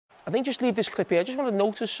I think just leave this clip here. I just want to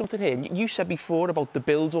notice something here. You said before about the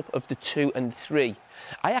build-up of the 2 and 3.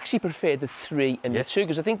 I actually prefer the 3 and the 2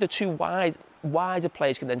 because I think the 2 wider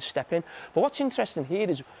players can then step in. But what's interesting here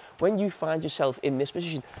is when you find yourself in this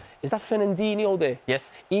position, is that Fernandinho there?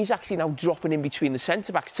 Yes. He's actually now dropping in between the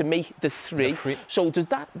centre-backs to make the 3. So does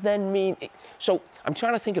that then mean... So I'm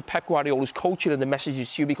trying to think of Pep Guardiola's coaching and the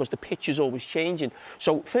messages to you because the pitch is always changing.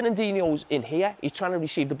 So Fernandinho's in here. He's trying to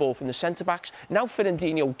receive the ball from the centre-backs. Now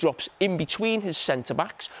Fernandinho drops in between his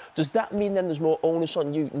centre-backs. Does that mean then there's more onus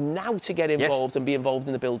on you now to get involved and be involved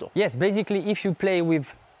in the build-up? Yes, basically if you play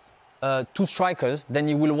with 2 strikers, then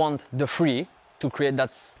you will want the 3 to create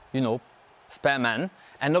that, spare man.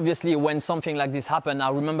 And obviously, when something like this happened, I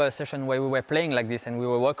remember a session where we were playing like this and we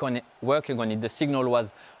were working on it. The signal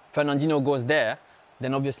was Fernandinho goes there,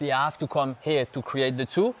 then obviously I have to come here to create the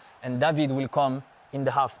 2, and David will come in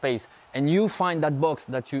the half space. And you find that box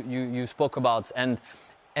that you spoke about. And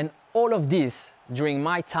all of this during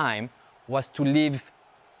my time was to leave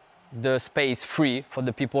the space free for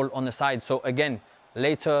the people on the side. So again,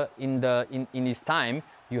 later in his time,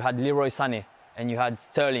 you had Leroy Sané, and you had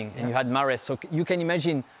Sterling, and you had Mahrez. So you can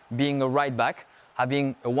imagine being a right back,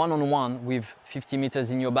 having a one-on-one with 50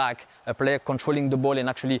 meters in your back, a player controlling the ball and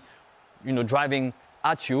actually, driving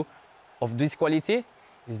at you of this quality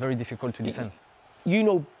is very difficult to defend. You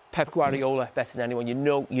know Pep Guardiola better than anyone.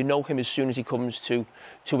 You know him as soon as he comes to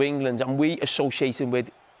England, and we associate him with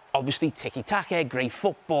obviously tiki-taka, great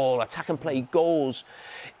football, attack and play goals.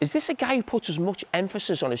 Is this a guy who puts as much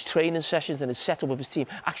emphasis on his training sessions and his setup of his team,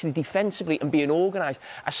 actually defensively and being organised,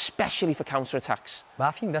 especially for counter-attacks? But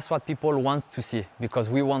I think that's what people want to see, because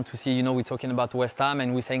we want to see, we're talking about West Ham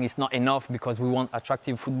and we're saying it's not enough because we want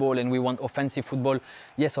attractive football and we want offensive football.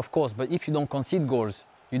 Yes, of course, but if you don't concede goals,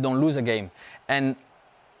 you don't lose a game. And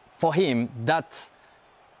for him, that,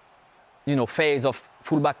 phase of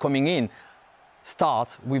fullback coming in,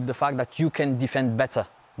 start with the fact that you can defend better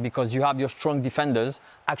because you have your strong defenders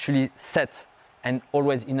actually set and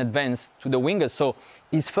always in advance to the wingers. So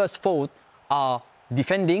his first thought are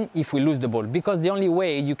defending if we lose the ball, because the only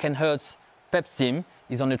way you can hurt Pep's team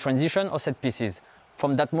is on the transition or set pieces.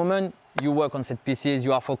 From that moment, you work on set pieces,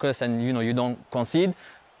 you are focused, and you don't concede,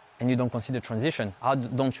 and you don't concede the transition. How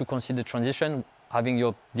don't you concede the transition? Having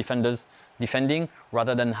your defenders defending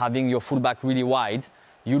rather than having your fullback really wide.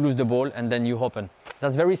 You lose the ball and then you open.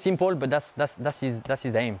 That's very simple, but that's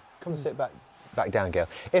his aim. Come and sit back down, Gael.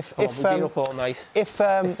 If been up all night. If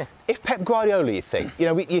Pep Guardiola, you think,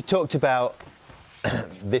 you talked about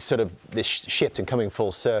this shift and coming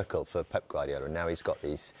full circle for Pep Guardiola, and now he's got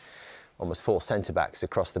these almost 4 centre-backs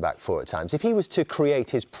across the back 4 at times. If he was to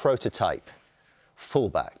create his prototype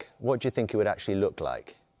full-back, what do you think it would actually look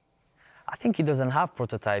like? I think he doesn't have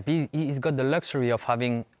prototype. He's got the luxury of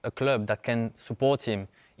having a club that can support him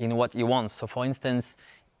in what he wants. So, for instance,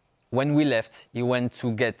 when we left, he went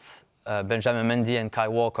to get Benjamin Mendy and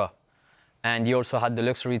Kyle Walker. And he also had the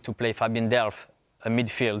luxury to play Fabien Delph, a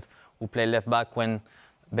midfield, who played left back when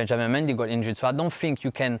Benjamin Mendy got injured. So I don't think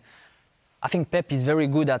you can... I think Pep is very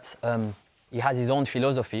good at... he has his own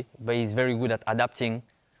philosophy, but he's very good at adapting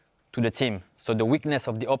to the team. So the weakness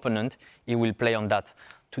of the opponent, he will play on that.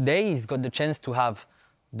 Today, he's got the chance to have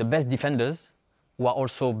the best defenders who are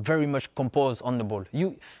also very much composed on the ball.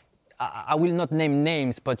 I will not name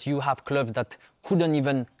names, but you have clubs that couldn't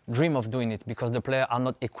even dream of doing it because the players are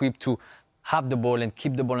not equipped to have the ball and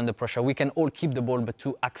keep the ball under pressure. We can all keep the ball, but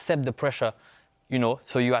to accept the pressure,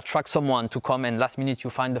 so you attract someone to come and last minute you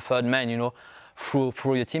find the third man,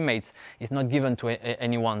 through your teammates. It's not given to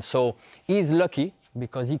anyone. So he's lucky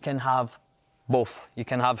because he can have both. He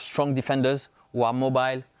can have strong defenders who are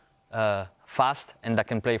mobile, fast, and that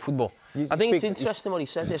can play football. I think it's interesting what he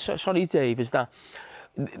said there. Sorry, Dave, is that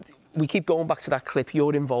we keep going back to that clip.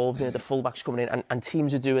 You're involved in it, the fullbacks coming in, and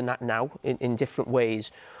teams are doing that now in different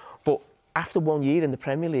ways. But after 1 year in the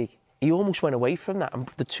Premier League, he almost went away from that. And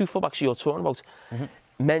the 2 fullbacks you're talking about,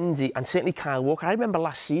 Mendy and certainly Kyle Walker. I remember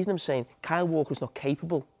last season him saying Kyle Walker's not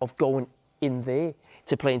capable of going in there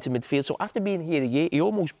to play into midfield. So after being here a year, he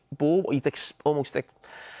almost bore what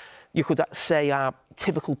you could say are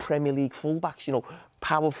typical Premier League fullbacks,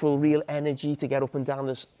 powerful, real energy to get up and down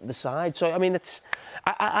the side. So, I mean,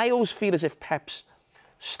 I always feel as if Pep's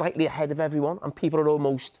slightly ahead of everyone and people are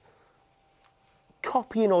almost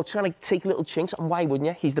copying or trying to take little chinks. And why wouldn't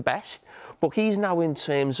you? He's the best. But he's now in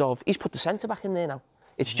terms of... He's put the centre-back in there now.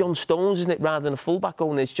 It's John Stones, isn't it? Rather than a full-back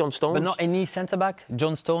going, it's John Stones. But not any centre-back.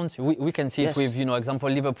 John Stones, we can see it with, example,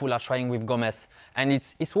 Liverpool are trying with Gomez. And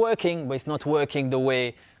it's working, but it's not working the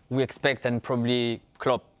way we expect, and probably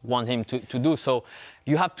Klopp want him to do. So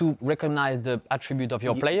you have to recognize the attribute of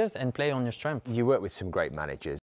your players and play on your strength. You work with some great managers.